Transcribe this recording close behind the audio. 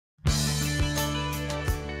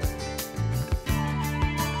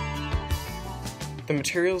The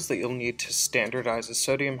materials that you'll need to standardize a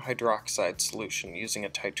sodium hydroxide solution using a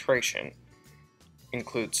titration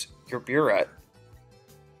includes your burette,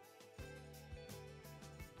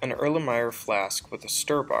 an Erlenmeyer flask with a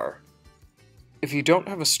stir bar. If you don't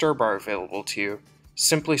have a stir bar available to you,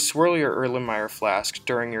 simply swirl your Erlenmeyer flask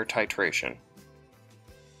during your titration.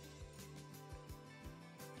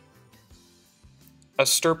 A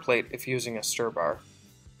stir plate if using a stir bar,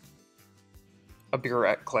 a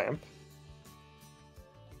burette clamp,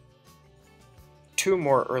 2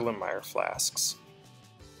 more Erlenmeyer flasks,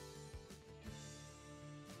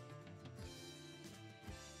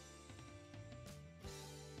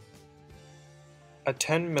 a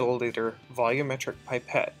 10 milliliter volumetric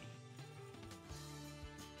pipette,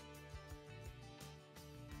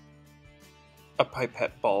 a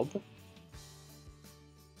pipette bulb,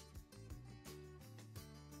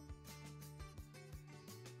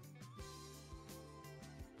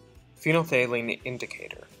 phenolphthalein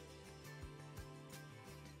indicator,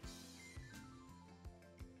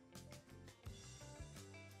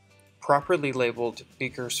 properly labeled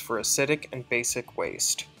beakers for acidic and basic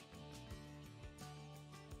waste,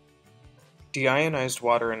 deionized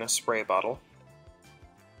water in a spray bottle,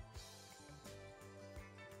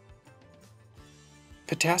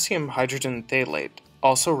 potassium hydrogen phthalate,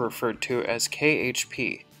 also referred to as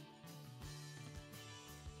KHP,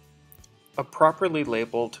 a properly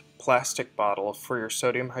labeled plastic bottle for your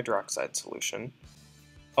sodium hydroxide solution,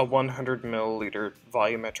 a 100 milliliter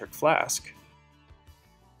volumetric flask,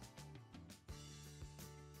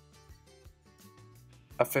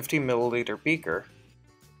 a 50 milliliter beaker,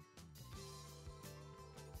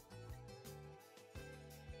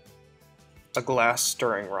 a glass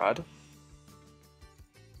stirring rod,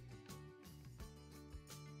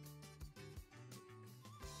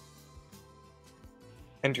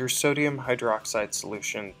 and your sodium hydroxide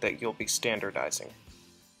solution that you'll be standardizing.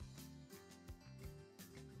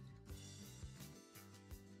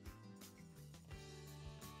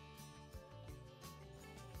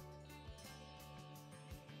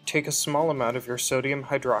 Take a small amount of your sodium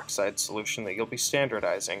hydroxide solution that you'll be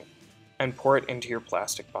standardizing and pour it into your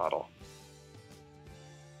plastic bottle.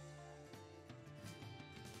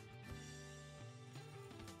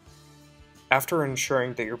 After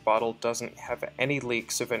ensuring that your bottle doesn't have any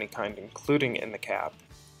leaks of any kind, including in the cap,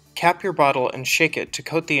 cap your bottle and shake it to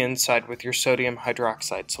coat the inside with your sodium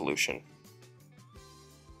hydroxide solution.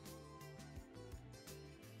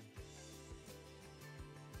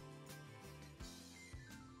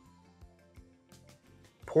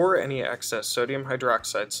 Pour any excess sodium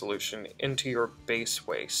hydroxide solution into your base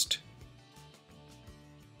waste.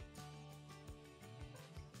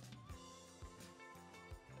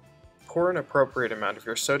 Pour an appropriate amount of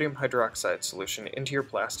your sodium hydroxide solution into your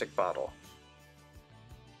plastic bottle.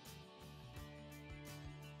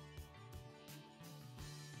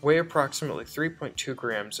 Weigh approximately 3.2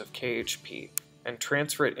 grams of KHP and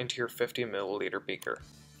transfer it into your 50 milliliter beaker.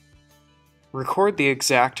 Record the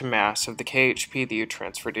exact mass of the KHP that you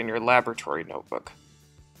transferred in your laboratory notebook.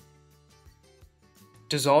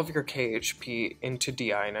 Dissolve your KHP into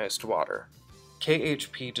deionized water.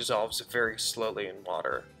 KHP dissolves very slowly in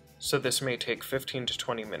water, so this may take 15 to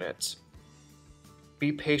 20 minutes.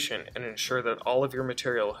 Be patient and ensure that all of your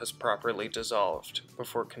material has properly dissolved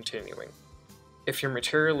before continuing. If your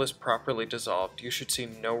material is properly dissolved, you should see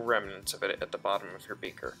no remnants of it at the bottom of your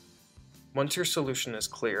beaker. Once your solution is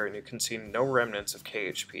clear and you can see no remnants of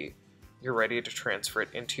KHP, you're ready to transfer it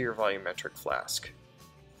into your volumetric flask.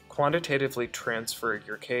 Quantitatively transfer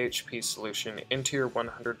your KHP solution into your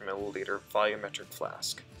 100 milliliter volumetric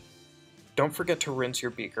flask. Don't forget to rinse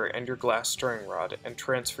your beaker and your glass stirring rod and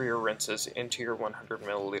transfer your rinses into your 100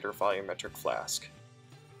 milliliter volumetric flask.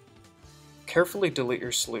 Carefully dilute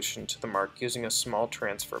your solution to the mark using a small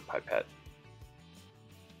transfer pipette.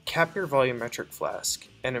 Cap your volumetric flask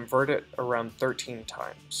and invert it around 13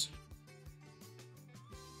 times.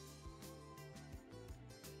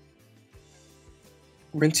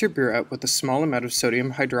 Rinse your burette with a small amount of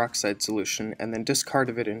sodium hydroxide solution and then discard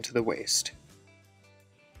of it into the waste.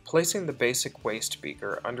 Placing the basic waste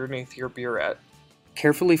beaker underneath your burette,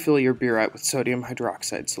 carefully fill your burette with sodium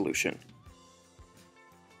hydroxide solution.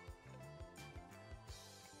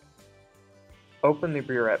 Open the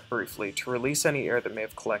burette briefly to release any air that may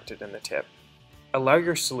have collected in the tip. Allow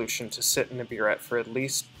your solution to sit in the burette for at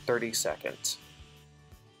least 30 seconds.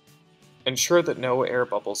 Ensure that no air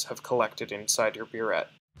bubbles have collected inside your burette.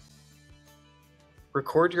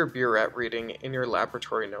 Record your burette reading in your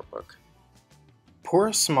laboratory notebook. Pour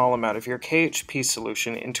a small amount of your KHP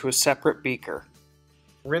solution into a separate beaker.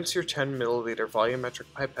 Rinse your 10 milliliter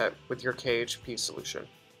volumetric pipette with your KHP solution.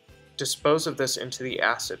 Dispose of this into the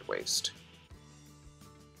acid waste.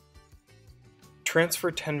 Transfer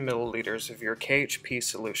 10 milliliters of your KHP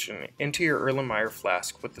solution into your Erlenmeyer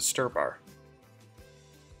flask with the stir bar.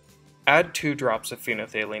 Add 2 drops of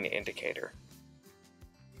phenolphthalein indicator.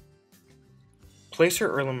 Place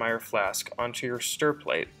your Erlenmeyer flask onto your stir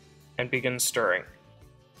plate and begin stirring.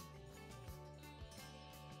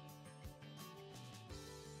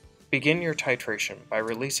 Begin your titration by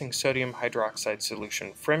releasing sodium hydroxide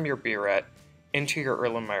solution from your burette into your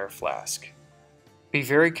Erlenmeyer flask. Be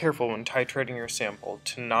very careful when titrating your sample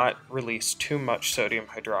to not release too much sodium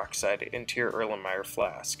hydroxide into your Erlenmeyer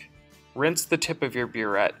flask. Rinse the tip of your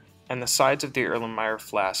burette and the sides of the Erlenmeyer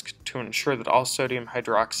flask to ensure that all sodium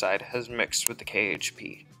hydroxide has mixed with the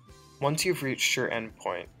KHP. Once you've reached your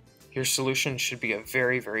endpoint, your solution should be a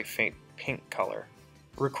very faint pink color.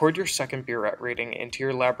 Record your second burette reading into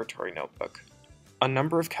your laboratory notebook. A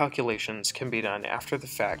number of calculations can be done after the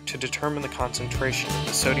fact to determine the concentration of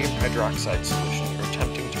the sodium hydroxide solution you're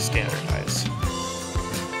attempting to standardize.